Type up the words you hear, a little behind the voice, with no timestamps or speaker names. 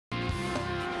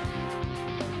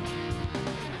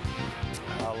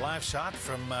live shot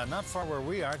from not far where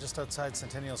we are, just outside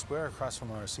Centennial Square, across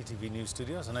from our CTV News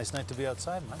studios. A nice night to be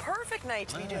outside, Mike. Perfect night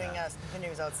to be doing the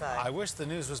news outside. I wish the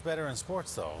news was better in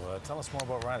sports, though. Tell us more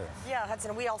about Ryder. Yeah,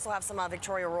 Hudson, we also have some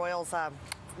Victoria Royals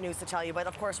news to tell you, but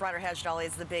of course Ryder Hesjedal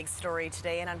is the big story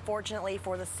today, and unfortunately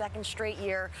for the second straight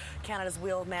year, Canada's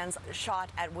wheelman's shot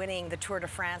at winning the Tour de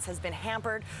France has been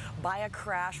hampered by a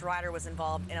crash. Ryder was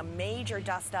involved in a major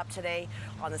dust-up today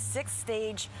on the 6th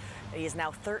stage. He is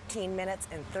now 13 minutes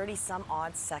and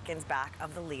 30-some-odd seconds back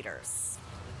of the leaders.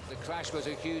 The crash was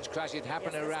a huge crash. It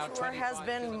happened around 25. The tour has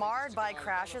been marred by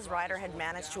crashes. Ryder had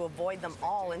managed to avoid them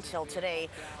all until today,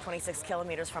 26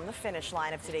 kilometers from the finish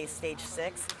line of today's stage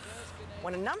 6.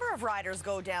 When a number of riders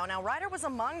go down, now Ryder was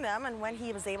among them, and when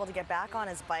he was able to get back on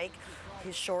his bike,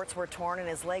 his shorts were torn and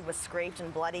his leg was scraped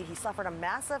and bloody. He suffered a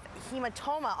massive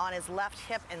hematoma on his left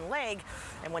hip and leg,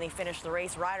 and when he finished the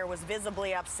race, Ryder was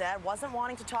visibly upset, wasn't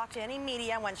wanting to talk to any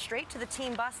media, went straight to the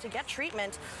team bus to get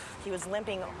treatment. He was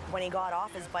limping when he got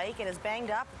off his bike and is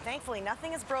banged up. Thankfully,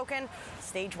 nothing is broken.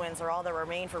 Stage wins are all that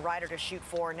remain for Ryder to shoot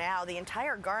for now. The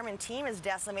entire Garmin team is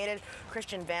decimated.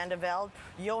 Christian Van de Velde,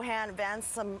 Johan van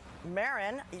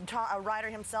Marin, Ryder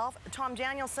himself, Tom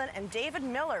Danielson, and David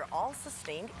Miller all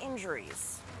sustained injuries.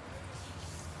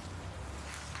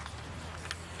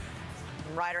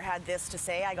 Ryder had this to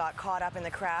say: "I got caught up in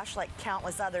the crash like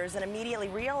countless others and immediately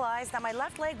realized that my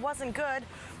left leg wasn't good.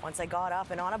 Once I got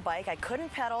up and on a bike, I couldn't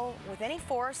pedal with any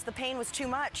force. The pain was too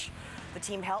much. The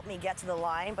team helped me get to the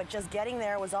line, but just getting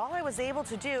there was all I was able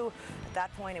to do. At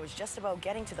that point, it was just about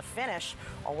getting to the finish.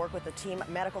 I'll work with the team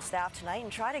medical staff tonight and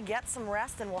try to get some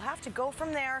rest, and we'll have to go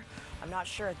from there. I'm not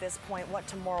sure at this point what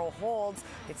tomorrow holds.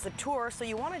 It's the tour, so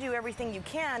you want to do everything you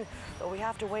can, but we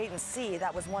have to wait and see.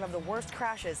 That was one of the worst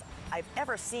crashes I've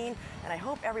ever seen, and I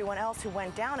hope everyone else who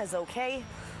went down is okay."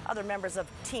 Other members of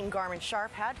Team Garmin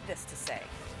Sharp had this to say.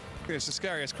 It's the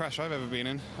scariest crash I've ever been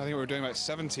in. I think we were doing about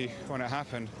 70 when it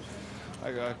happened.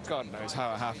 God knows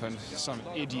how it happened. Some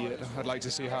idiot. I'd like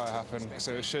to see how it happened.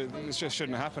 So it just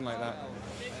shouldn't have happened like that.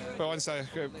 But once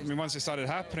it started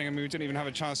happening, we didn't even have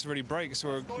a chance to really brake.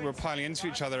 So we were piling into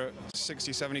each other at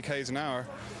 60, 70 k's an hour.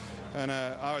 And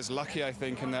I was lucky, I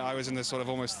think, in that I was in this sort of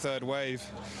almost third wave.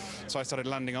 So I started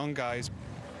landing on guys.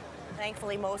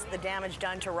 Thankfully, most of the damage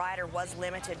done to Ryder was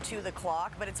limited to the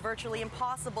clock, but it's virtually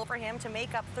impossible for him to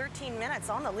make up 13 minutes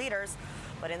on the leaders.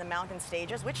 But in the mountain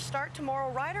stages, which start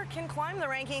tomorrow, Ryder can climb the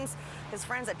rankings. His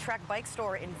friends at Trek Bike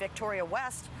Store in Victoria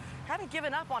West haven't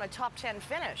given up on a top 10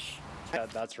 finish.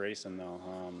 That's racing, though,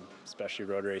 especially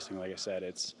road racing. Like I said,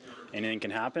 anything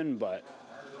can happen, but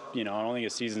I don't think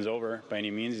his season's over by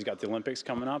any means. He's got the Olympics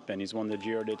coming up, and he's won the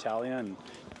Giro d'Italia, and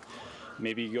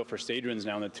maybe you go for stage wins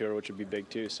now on the tour, which would be big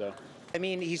too. So. I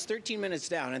mean, he's 13 minutes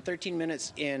down, and 13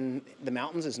 minutes in the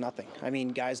mountains is nothing. I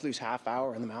mean, guys lose half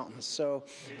hour in the mountains. So,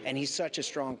 and he's such a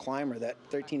strong climber that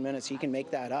 13 minutes, he can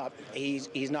make that up.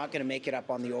 He's not going to make it up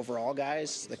on the overall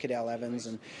guys, the Cadel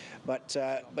Evans, but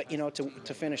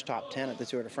to finish top 10 at the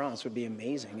Tour de France would be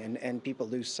amazing. And people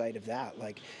lose sight of that,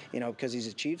 because he's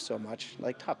achieved so much.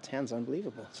 Like, top 10's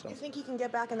unbelievable. So. You think he can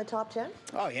get back in the top 10?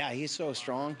 Oh yeah, he's so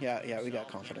strong. Yeah, we got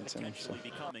confidence in him. So.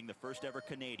 Becoming the first ever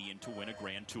Canadian to win a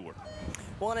Grand Tour.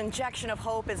 Well, an injection of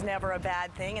hope is never a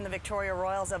bad thing, and the Victoria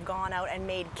Royals have gone out and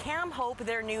made Cam Hope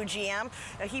their new GM.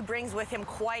 He brings with him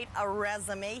quite a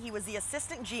resume. He was the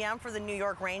assistant GM for the New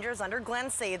York Rangers under Glenn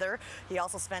Sather. He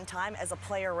also spent time as a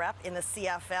player rep in the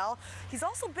CFL. He's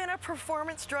also been a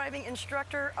performance driving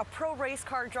instructor, a pro race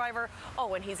car driver.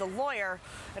 Oh, and he's a lawyer.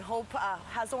 And Hope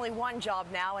has only one job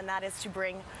now, and that is to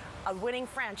bring a winning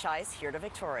franchise here to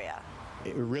Victoria.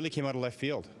 It really came out of left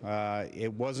field.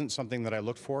 It wasn't something that I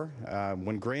looked for.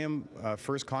 When Graham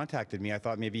first contacted me, I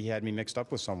thought maybe he had me mixed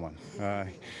up with someone. But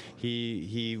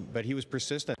he was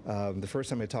persistent. The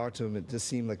first time I talked to him, it just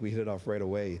seemed like we hit it off right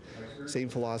away. Same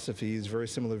philosophies, very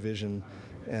similar vision,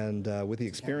 and with the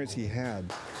experience he had,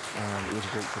 it was a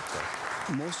great fit for us.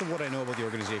 Most of what I know about the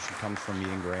organization comes from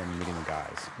meeting Graham and meeting the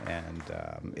guys, and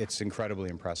it's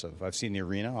incredibly impressive. I've seen the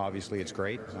arena. Obviously, it's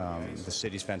great. The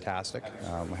city's fantastic.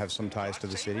 We have some ties to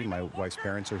the city. My wife's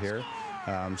parents are here,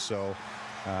 so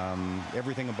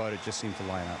everything about it just seemed to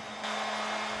line up.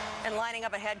 And lining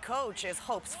up a head coach is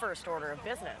Hope's first order of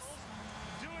business.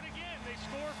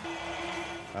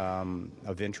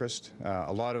 Of interest.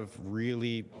 A lot of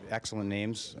really excellent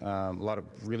names, a lot of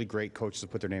really great coaches have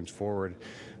put their names forward.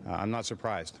 I'm not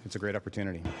surprised. It's a great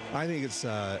opportunity. I think it's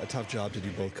a tough job to do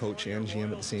both coach and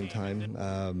GM at the same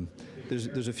time.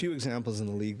 There's a few examples in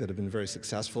the league that have been very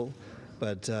successful,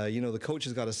 but the coach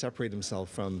has got to separate himself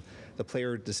from the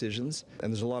player decisions,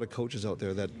 and there's a lot of coaches out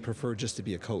there that prefer just to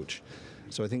be a coach.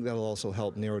 So I think that'll also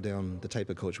help narrow down the type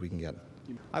of coach we can get.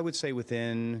 I would say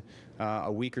within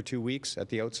a week or 2 weeks at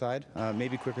the outside.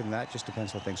 Maybe quicker than that, just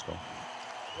depends how things go.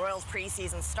 Royals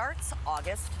preseason starts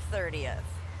August 30th.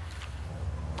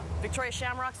 Victoria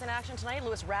Shamrocks in action tonight.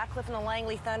 Lewis Ratcliffe and the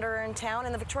Langley Thunder are in town,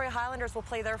 and the Victoria Highlanders will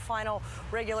play their final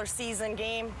regular season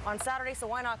game on Saturday, so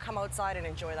why not come outside and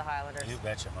enjoy the Highlanders? You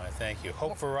betcha, Maya. Thank you.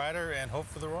 Hope for Ryder and hope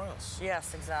for the Royals.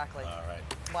 Yes, exactly. All right.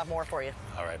 We'll have more for you.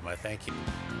 All right, Maya. Thank you.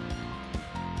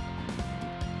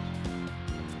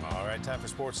 All right, time for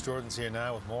sports. Jordan's here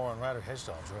now with more on Ryder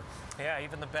Hesjedal. Jordan. Yeah,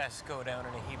 even the best go down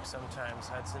in a heap sometimes,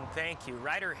 Hudson. Thank you.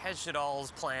 Ryder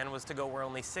Hesjedal's plan was to go where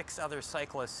only 6 other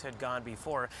cyclists had gone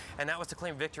before, and that was to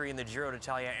claim victory in the Giro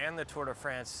d'Italia and the Tour de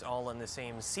France all in the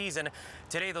same season.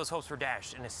 Today, those hopes were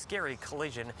dashed in a scary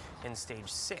collision in stage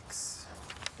 6.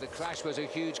 The crash was a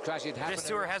huge crash. It happened. This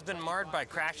tour has been marred by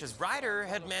crashes. Ryder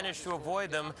had managed to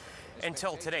avoid them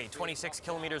until today. 26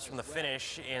 kilometers from the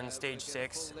finish in stage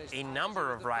 6, a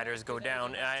number of riders go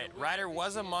down. Ryder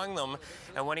was among them,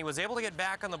 and when he was able to get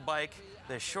back on the bike,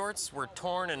 the shorts were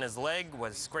torn and his leg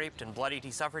was scraped and bloodied.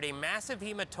 He suffered a massive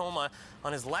hematoma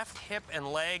on his left hip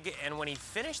and leg, and when he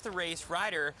finished the race,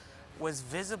 Ryder was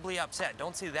visibly upset.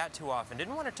 Don't see that too often.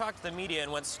 Didn't want to talk to the media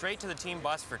and went straight to the team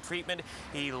bus for treatment.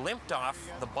 He limped off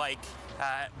the bike,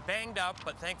 banged up,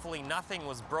 but thankfully nothing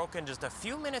was broken. Just a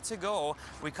few minutes ago,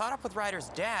 we caught up with Ryder's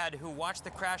dad, who watched the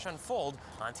crash unfold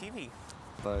on TV.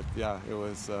 But yeah, it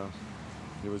was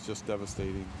just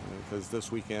devastating, because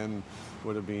this weekend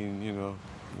would have been, you know,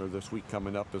 or this week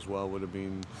coming up as well would have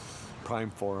been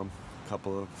prime for him. A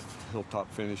couple of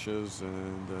hilltop finishes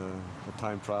and a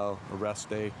time trial, a rest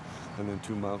day, and then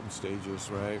 2 mountain stages,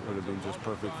 right? Would have been just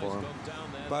perfect for him.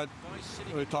 But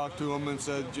we talked to him and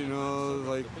said, you know,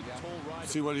 like,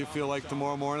 see what you feel like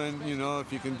tomorrow morning. You know,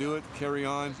 if you can do it, carry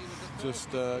on.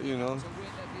 Just, you know,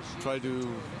 try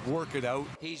to work it out.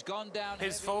 He's gone down.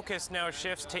 His focus now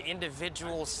shifts to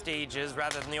individual stages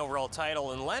rather than the overall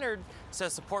title, and Leonard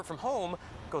says support from home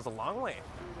goes a long way.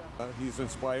 He's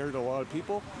inspired a lot of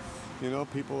people. You know,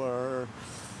 people are,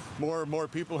 more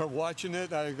people are watching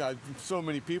it. I've got so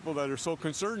many people that are so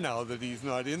concerned now that he's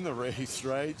not in the race,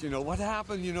 right? You know, what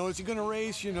happened? You know, is he going to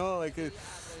race? You know, like,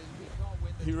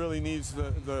 he really needs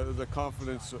the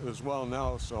confidence as well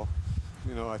now. So,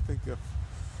 you know, I think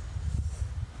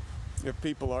if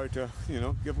people are to, you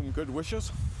know, give him good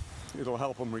wishes, it'll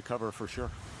help him recover for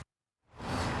sure.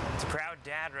 It's a proud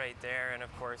dad right there, and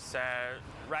of course,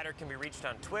 Ryder can be reached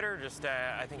on Twitter. Just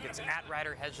I think it's at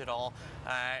Ryder Hesjedal,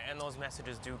 and those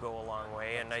messages do go a long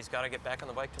way. And he's got to get back on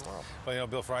the bike tomorrow. Well, you know,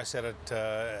 Bill Fry said it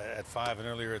at 5 and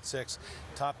earlier at 6.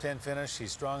 Top 10 finish.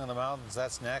 He's strong in the mountains.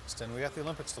 That's next, and we got the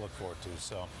Olympics to look forward to.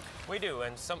 So we do,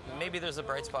 and maybe there's a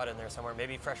bright spot in there somewhere.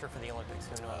 Maybe fresher for the Olympics.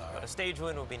 Who knows? But a stage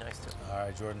win would be nice too. All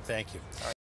right, Jordan. Thank you.